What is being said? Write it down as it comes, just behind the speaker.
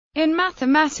In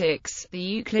mathematics, the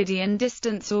Euclidean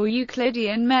distance or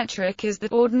Euclidean metric is the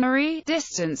ordinary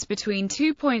distance between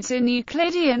 2 points in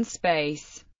Euclidean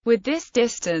space. With this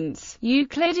distance,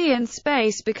 Euclidean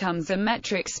space becomes a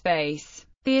metric space.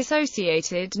 The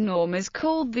associated norm is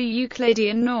called the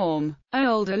Euclidean norm.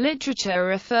 Older literature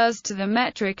refers to the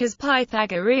metric as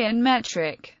Pythagorean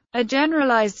metric. A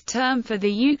generalized term for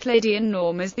the Euclidean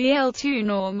norm is the L2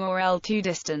 norm or L2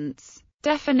 distance.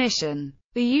 Definition: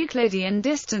 the Euclidean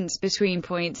distance between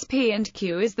points P and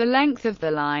Q is the length of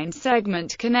the line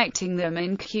segment connecting them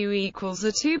in Q equals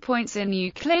the 2 points in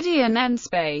Euclidean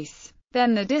n-space.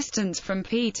 Then the distance from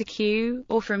P to Q,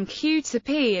 or from Q to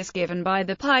P, is given by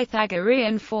the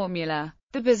Pythagorean formula.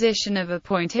 The position of a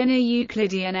point in a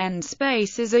Euclidean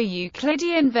n-space is a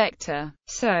Euclidean vector.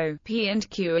 So, P and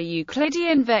Q are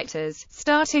Euclidean vectors,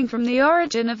 starting from the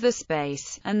origin of the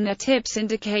space, and their tips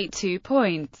indicate 2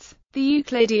 points. The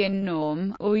Euclidean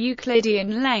norm, or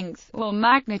Euclidean length, or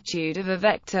magnitude of a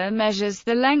vector measures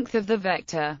the length of the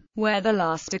vector, where the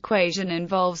last equation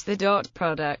involves the dot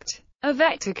product. A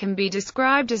vector can be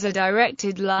described as a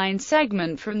directed line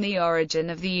segment from the origin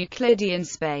of the Euclidean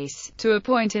space to a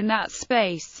point in that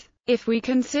space. If we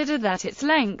consider that its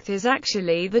length is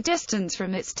actually the distance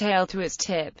from its tail to its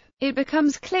tip, it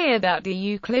becomes clear that the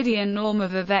Euclidean norm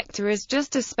of a vector is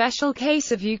just a special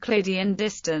case of Euclidean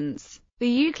distance. The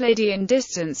Euclidean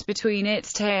distance between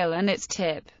its tail and its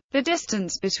tip. The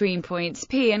distance between points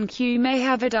P and Q may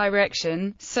have a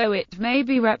direction, so it may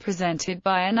be represented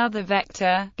by another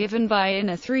vector, given by in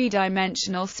a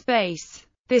three-dimensional space.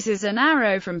 This is an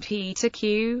arrow from P to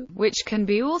Q, which can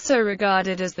be also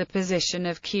regarded as the position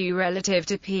of Q relative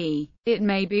to P. It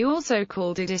may be also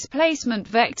called a displacement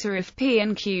vector if P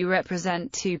and Q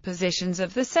represent two positions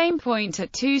of the same point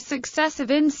at two successive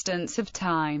instants of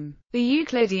time. The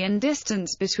Euclidean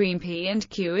distance between P and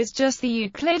Q is just the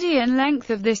Euclidean length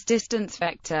of this distance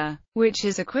vector, which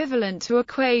is equivalent to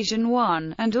equation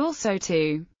 1, and also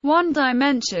to 1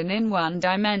 dimension in 1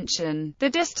 dimension. The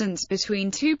distance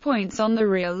between 2 points on the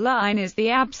real line is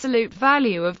the absolute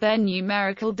value of their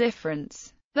numerical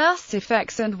difference. Thus if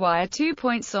x and y are 2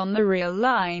 points on the real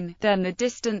line, then the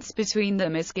distance between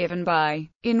them is given by,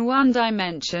 in 1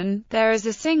 dimension, there is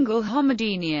a single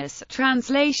homogeneous,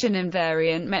 translation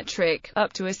invariant metric,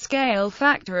 up to a scale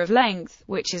factor of length,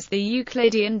 which is the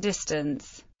Euclidean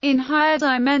distance. In higher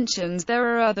dimensions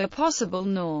there are other possible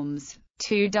norms.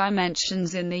 2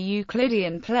 dimensions in the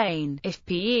Euclidean plane. If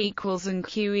P equals and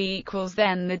Q equals,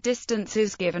 then the distance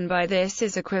is given by this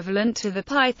is equivalent to the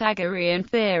Pythagorean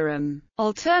theorem.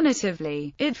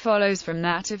 Alternatively, it follows from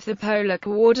that if the polar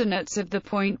coordinates of the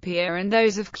point P are and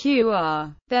those of Q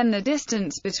are, then the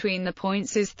distance between the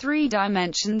points is 3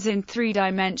 dimensions in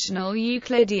 3-dimensional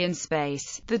Euclidean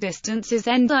space. The distance is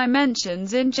n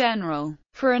dimensions in general.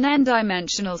 For an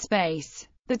n-dimensional space,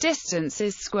 the distance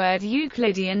is squared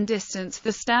Euclidean distance.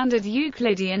 The standard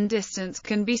Euclidean distance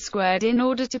can be squared in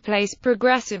order to place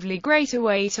progressively greater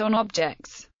weight on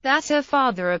objects that are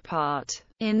farther apart.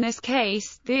 In this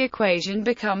case, the equation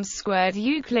becomes squared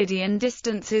Euclidean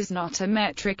distance is not a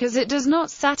metric as it does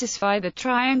not satisfy the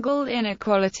triangle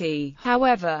inequality.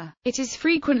 However, it is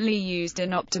frequently used in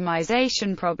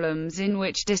optimization problems in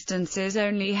which distances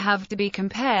only have to be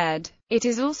compared. It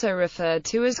is also referred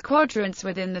to as quadrants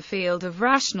within the field of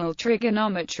rational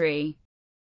trigonometry.